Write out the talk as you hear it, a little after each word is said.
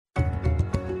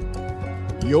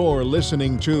You're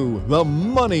listening to The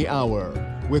Money Hour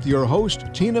with your host,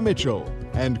 Tina Mitchell,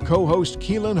 and co-host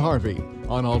Keelan Harvey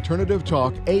on Alternative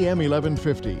Talk AM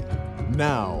 1150.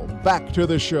 Now, back to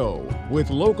the show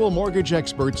with local mortgage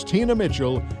experts Tina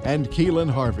Mitchell and Keelan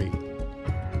Harvey.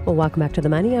 Well, welcome back to the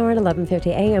Money Hour at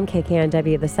 11:50 a.m.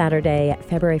 KKNW, the Saturday,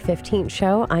 February 15th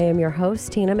show. I am your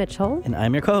host, Tina Mitchell. And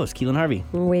I'm your co-host, Keelan Harvey.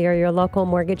 We are your local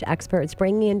mortgage experts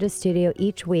bringing into studio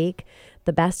each week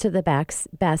the best of the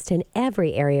best in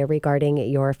every area regarding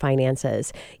your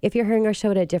finances. If you're hearing our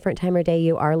show at a different time of day,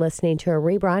 you are listening to a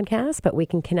rebroadcast, but we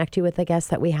can connect you with the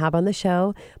guests that we have on the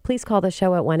show. Please call the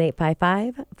show at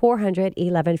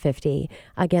 1-855-400-1150.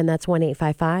 Again, that's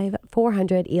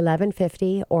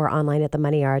 1-855-400-1150 or online at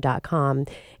themoneyhour.com.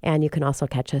 And you can also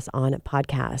catch us on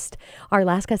podcast. Our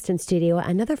last guest in studio,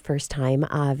 another first-time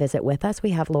visit with us,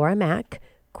 we have Laura Mack,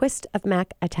 Quist of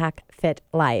Mac Attack Fit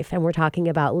Life, and we're talking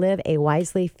about Live a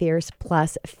Wisely Fierce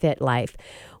Plus Fit Life.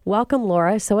 Welcome,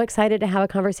 Laura. So excited to have a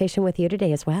conversation with you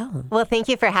today as well. Well, thank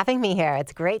you for having me here.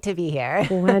 It's great to be here.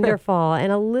 Wonderful.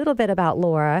 And a little bit about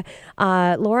Laura.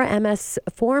 Laura MS,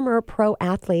 former pro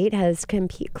athlete, has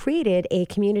created a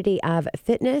community of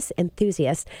fitness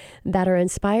enthusiasts that are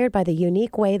inspired by the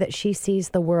unique way that she sees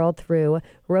the world through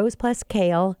rose plus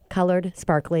kale colored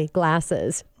sparkly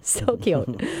glasses. So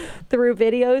cute. Through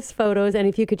videos, photos, and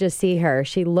if you could just see her,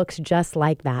 she looks just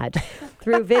like that.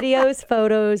 Through videos,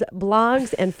 photos,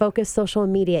 blogs, and focused social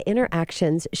media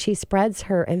interactions, she spreads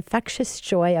her infectious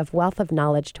joy of wealth of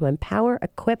knowledge to empower,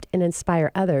 equip, and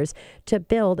inspire others to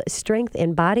build strength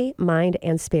in body, mind,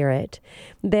 and spirit.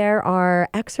 There are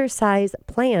exercise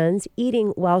plans,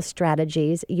 eating well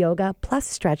strategies, yoga plus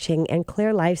stretching, and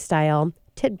clear lifestyle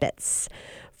tidbits.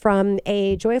 From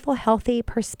a joyful, healthy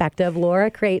perspective,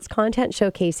 Laura creates content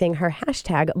showcasing her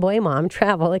 #BoyMom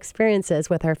travel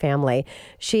experiences with her family.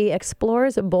 She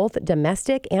explores both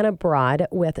domestic and abroad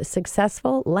with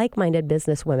successful, like-minded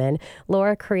businesswomen.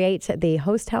 Laura creates the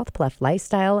Host Health Plus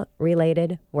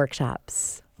lifestyle-related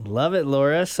workshops. Love it,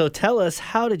 Laura. So tell us,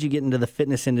 how did you get into the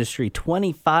fitness industry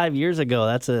 25 years ago?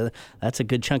 That's a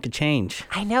good chunk of change.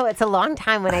 I know, it's a long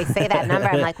time when I say that number.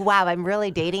 I'm like, wow, I'm really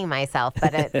dating myself,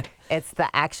 but it's the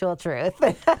actual truth.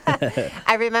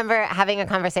 I remember having a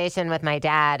conversation with my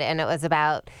dad, and it was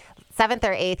about 7th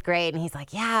or 8th grade, and he's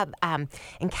like, yeah,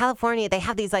 in California, they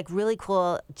have these like really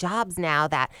cool jobs now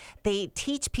that they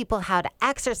teach people how to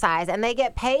exercise and they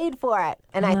get paid for it.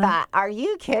 And I thought, are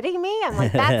you kidding me? I'm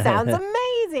like, that sounds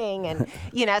amazing. And,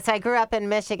 so I grew up in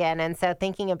Michigan. And so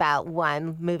thinking about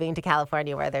moving to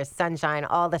California where there's sunshine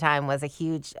all the time was a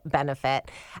huge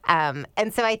benefit.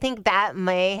 And so I think that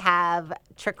may have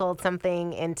trickled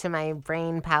something into my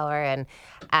brain power.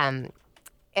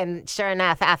 And sure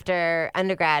enough, after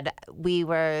undergrad,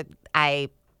 I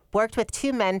worked with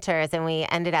 2 mentors, and we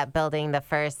ended up building the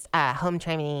first home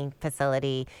training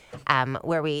facility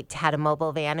where we had a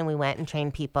mobile van and we went and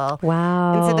trained people.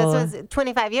 Wow. And so this was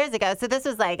 25 years ago. So this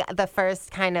was like the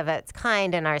first kind of its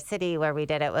kind in our city where we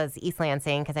did it was East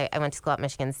Lansing, because I went to school at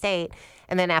Michigan State.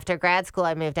 And then after grad school,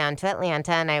 I moved down to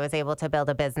Atlanta, and I was able to build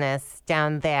a business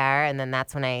down there. And then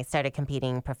that's when I started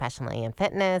competing professionally in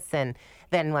fitness. And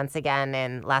then once again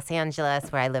in Los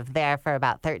Angeles, where I lived there for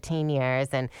about 13 years.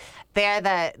 And there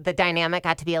the dynamic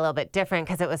got to be a little bit different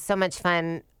because it was so much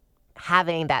fun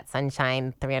having that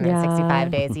sunshine 365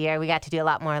 days a year. We got to do a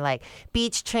lot more like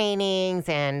beach trainings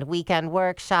and weekend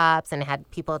workshops, and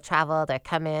had people travel to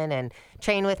come in and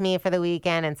train with me for the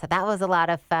weekend. And so that was a lot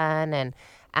of fun. And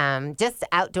just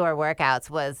outdoor workouts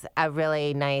was a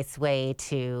really nice way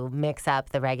to mix up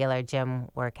the regular gym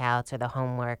workouts or the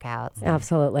home workouts.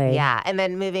 Absolutely. Yeah. And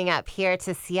then moving up here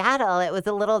to Seattle, it was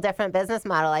a little different business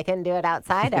model. I couldn't do it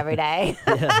outside every day.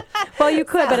 Well, you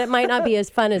could, but it might not be as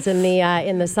fun as in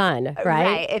the sun, right?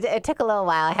 Right. It took a little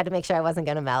while. I had to make sure I wasn't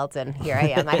going to melt, and here I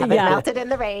am. I haven't melted in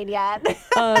the rain yet.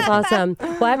 Oh, that's awesome.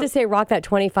 Well, I have to say rock that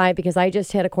 25, because I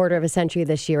just hit a quarter of a century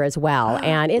this year as well.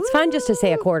 And it's fun just to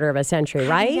say a quarter of a century,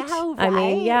 right? Right? I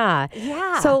mean, yeah.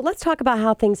 So let's talk about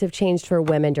how things have changed for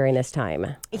women during this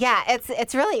time. Yeah,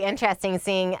 it's really interesting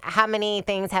seeing how many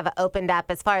things have opened up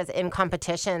as far as in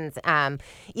competitions.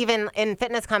 Even in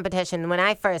fitness competition, when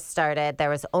I first started,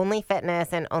 there was only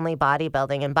fitness and only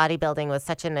bodybuilding. And bodybuilding was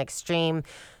such an extreme,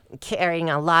 carrying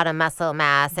a lot of muscle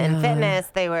mass. And fitness,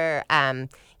 they were...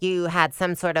 you had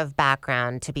some sort of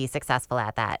background to be successful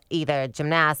at that, either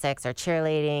gymnastics or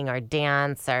cheerleading or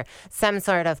dance or some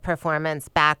sort of performance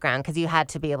background, because you had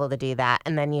to be able to do that.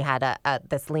 And then you had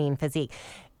this lean physique.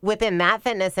 Within that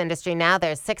fitness industry, now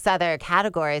there's 6 other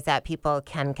categories that people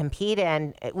can compete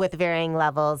in with varying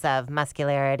levels of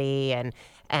muscularity and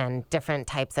and different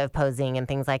types of posing and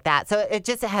things like that. So it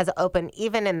just has opened,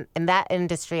 even in that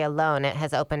industry alone, it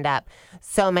has opened up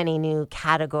so many new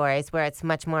categories where it's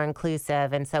much more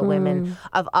inclusive. And so women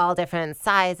of all different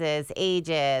sizes,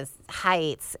 ages,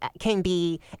 heights can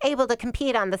be able to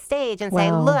compete on the stage and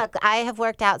say, look, I have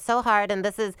worked out so hard and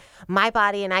this is my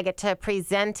body and I get to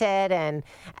present it, and,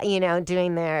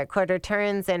 doing their quarter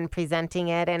turns and presenting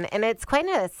it. And it's quite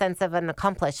a sense of an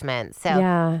accomplishment.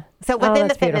 So, so within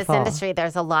the fitness industry,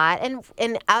 there's a lot.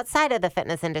 And outside of the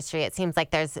fitness industry, it seems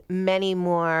like there's many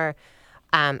more.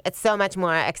 It's so much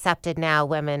more accepted now,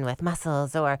 women with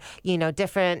muscles or,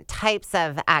 different types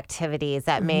of activities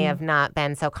that may have not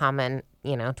been so common,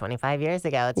 25 years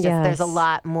ago. It's just there's a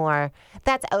lot more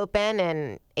that's open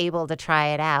and able to try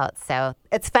it out. So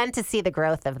it's fun to see the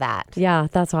growth of that. Yeah,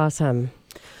 that's awesome.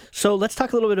 So let's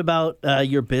talk a little bit about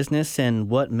your business and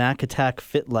what Mac Attack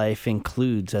FitLife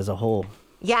includes as a whole.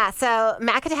 Yeah, so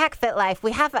Mac Attack FitLife,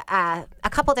 we have a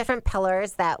couple different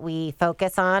pillars that we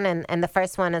focus on, and the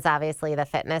first one is obviously the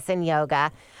fitness and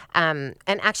yoga. And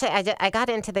actually, I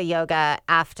got into the yoga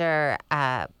after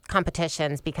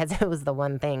competitions because it was the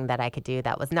one thing that I could do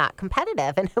that was not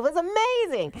competitive, and it was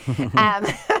amazing.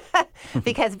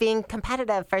 Because being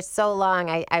competitive for so long,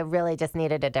 I really just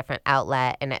needed a different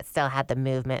outlet, and it still had the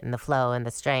movement and the flow and the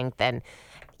strength, and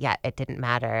yeah, it didn't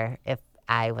matter if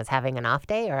I was having an off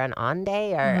day or an on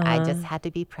day, or I just had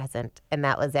to be present, and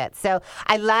that was it. So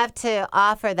I love to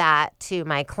offer that to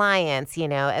my clients,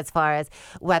 as far as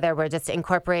whether we're just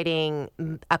incorporating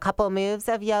a couple moves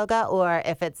of yoga or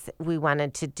if we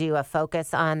wanted to do a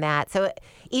focus on that. So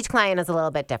each client is a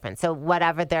little bit different. So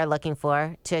whatever they're looking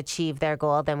for to achieve their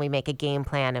goal, then we make a game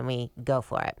plan and we go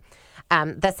for it.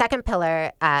 The second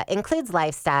pillar includes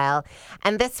lifestyle,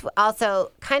 and this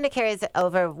also kind of carries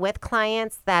over with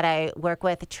clients that I work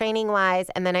with training-wise,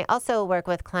 and then I also work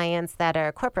with clients that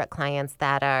are corporate clients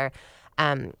that are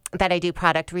that I do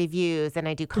product reviews and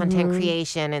I do content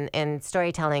creation and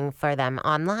storytelling for them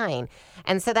online.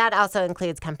 And so that also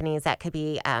includes companies that could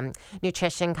be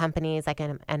nutrition companies, like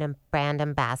a brand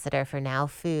ambassador for Now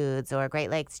Foods or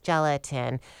Great Lakes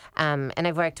Gelatin. And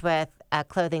I've worked with a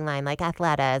clothing line like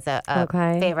Athleta is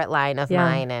a favorite line of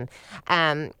mine.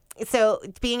 And so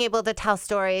being able to tell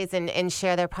stories and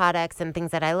share their products and things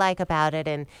that I like about it,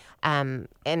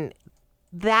 and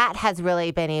that has really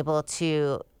been able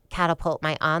to catapult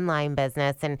my online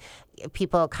business and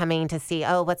people coming to see,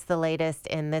 what's the latest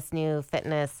in this new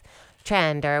fitness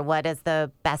trend, or what is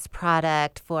the best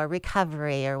product for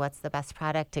recovery, or what's the best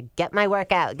product to get my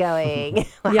workout going?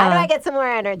 How do I get some more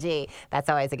energy? That's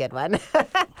always a good one.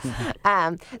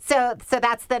 So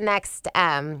that's the next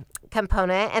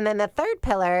component. And then the third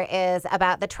pillar is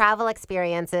about the travel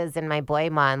experiences in my boy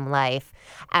mom life.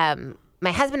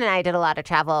 My husband and I did a lot of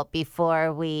travel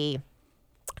before we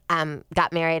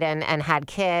got married and had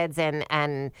kids,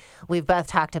 and we've both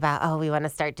talked about, we want to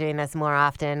start doing this more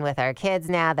often with our kids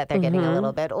now that they're getting a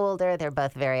little bit older. They're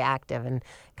both very active and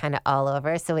kind of all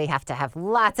over, so we have to have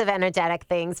lots of energetic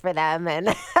things for them.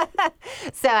 And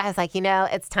so I was like,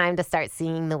 it's time to start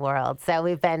seeing the world. So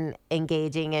we've been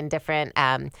engaging in different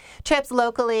trips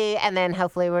locally, and then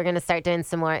hopefully we're going to start doing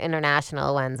some more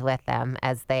international ones with them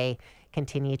as they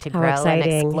continue to grow and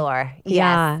explore.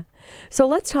 Yeah. Yes. So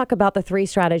let's talk about the 3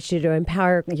 strategies to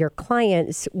empower your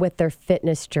clients with their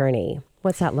fitness journey.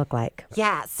 What's that look like?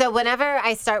 Yeah. So whenever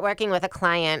I start working with a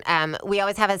client, we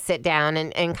always have a sit down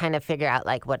and kind of figure out,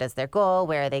 like, what is their goal?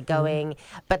 Where are they going?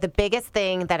 But the biggest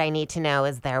thing that I need to know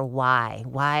is their why.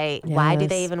 Why do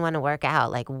they even want to work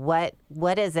out? Like,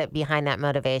 what is it behind that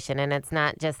motivation? And it's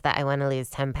not just that I want to lose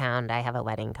 10 pounds. I have a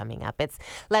wedding coming up. It's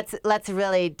let's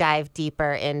really dive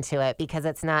deeper into it, because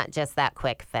it's not just that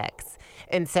quick fix.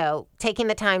 And so taking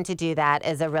the time to do that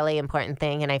is a really important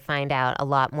thing. And I find out a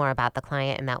lot more about the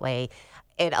client in that way.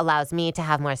 It allows me to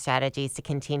have more strategies to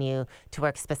continue to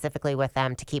work specifically with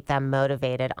them to keep them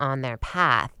motivated on their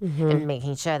path and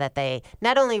making sure that they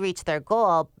not only reach their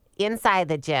goal inside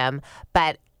the gym,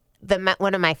 but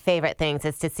one of my favorite things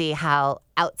is to see how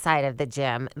outside of the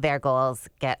gym their goals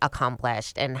get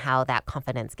accomplished and how that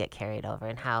confidence get carried over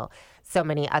and how so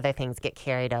many other things get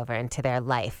carried over into their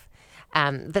life.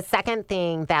 The second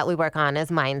thing that we work on is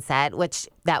mindset, which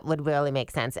that would really make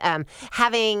sense.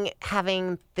 Having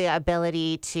the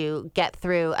ability to get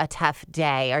through a tough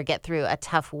day or get through a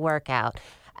tough workout,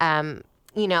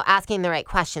 asking the right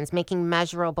questions, making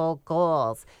measurable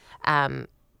goals,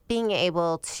 being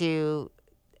able to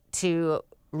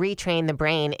retrain the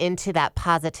brain into that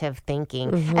positive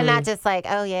thinking and not just like,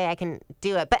 I can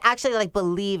do it, but actually like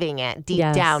believing it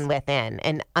deep down within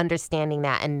and understanding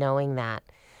that and knowing that.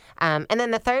 And then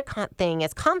the third thing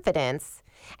is confidence.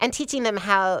 and teaching them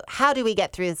how do we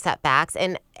get through the setbacks,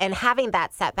 and having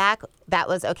that setback, that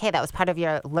was okay. That was part of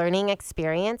your learning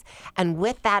experience. And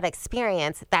with that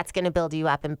experience, that's going to build you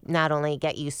up and not only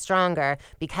get you stronger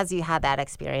because you had that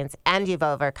experience and you've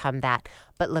overcome that,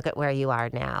 but look at where you are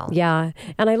now. Yeah.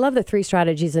 And I love the 3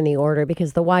 strategies in the order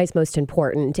because the why is most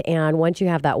important. And once you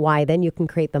have that why, then you can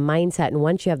create the mindset. And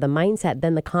once you have the mindset,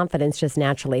 then the confidence just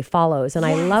naturally follows. And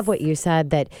I love what you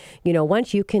said that,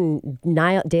 once you can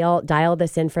dial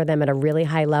this in for them at a really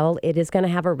high level, it is going to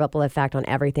have a ripple effect on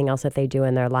everything else that they do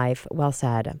in their life. Well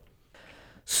said.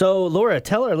 So, Laura,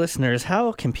 tell our listeners,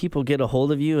 how can people get a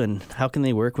hold of you and how can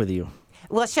they work with you?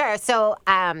 Well, sure. So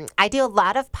I do a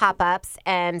lot of pop-ups,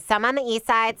 and some on the east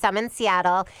side, some in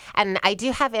Seattle. And I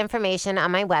do have information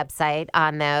on my website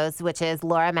on those, which is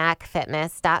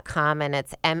lauramacfitness.com, and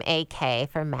it's MAK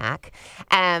for Mac.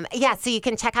 So you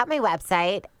can check out my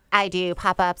website. I do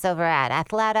pop-ups over at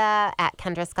Athleta, at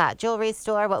Kendra Scott Jewelry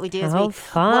Store. What we do is we'll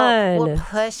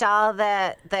push all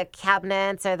the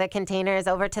cabinets or the containers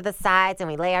over to the sides, and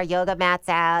we lay our yoga mats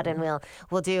out, and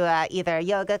we'll do either a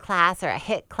yoga class or a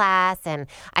HIIT class. And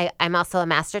I'm also a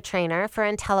master trainer for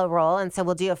IntelliRoll, and so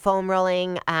we'll do a foam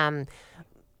rolling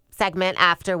segment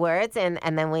afterwards, and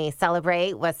then we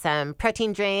celebrate with some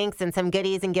protein drinks and some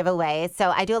goodies and giveaways.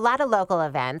 So I do a lot of local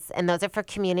events, and those are for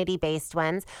community-based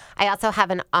ones. I also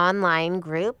have an online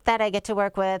group that I get to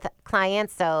work with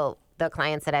clients, so the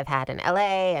clients that I've had in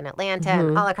LA and Atlanta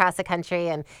and all across the country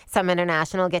and some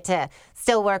international get to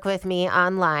still work with me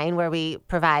online, where we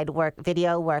provide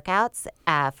video workouts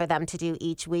for them to do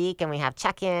each week, and we have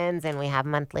check-ins, and we have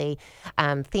monthly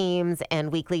themes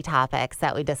and weekly topics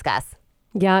that we discuss.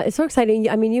 Yeah, it's so exciting.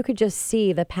 I mean, you could just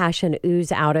see the passion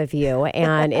ooze out of you.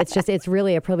 And it's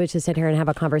really a privilege to sit here and have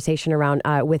a conversation around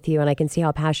with you. And I can see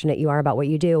how passionate you are about what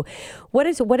you do. What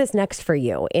is next for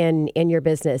you in your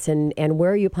business, and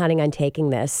where are you planning on taking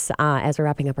this as we're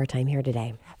wrapping up our time here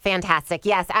today? Fantastic.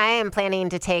 Yes, I am planning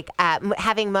to take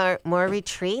having more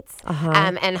retreats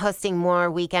and hosting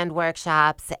more weekend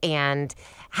workshops and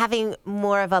having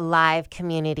more of a live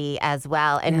community as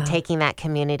well, and taking that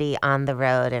community on the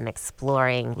road and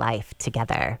exploring life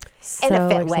together. So in a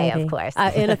fit exciting. way, of course.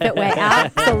 In a fit way.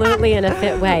 Absolutely in a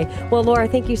fit way. Well, Laura,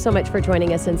 thank you so much for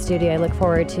joining us in studio. I look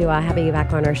forward to having you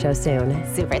back on our show soon.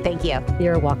 Super. Thank you.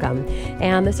 You're welcome.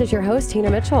 And this is your host,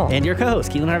 Tina Mitchell. And your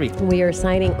co-host, Keelan Harvey. We are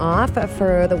signing off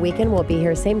for the weekend. We'll be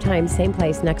here same time, same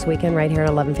place next weekend right here at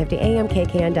 11:50 a.m.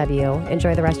 KKNW.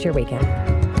 Enjoy the rest of your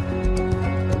weekend.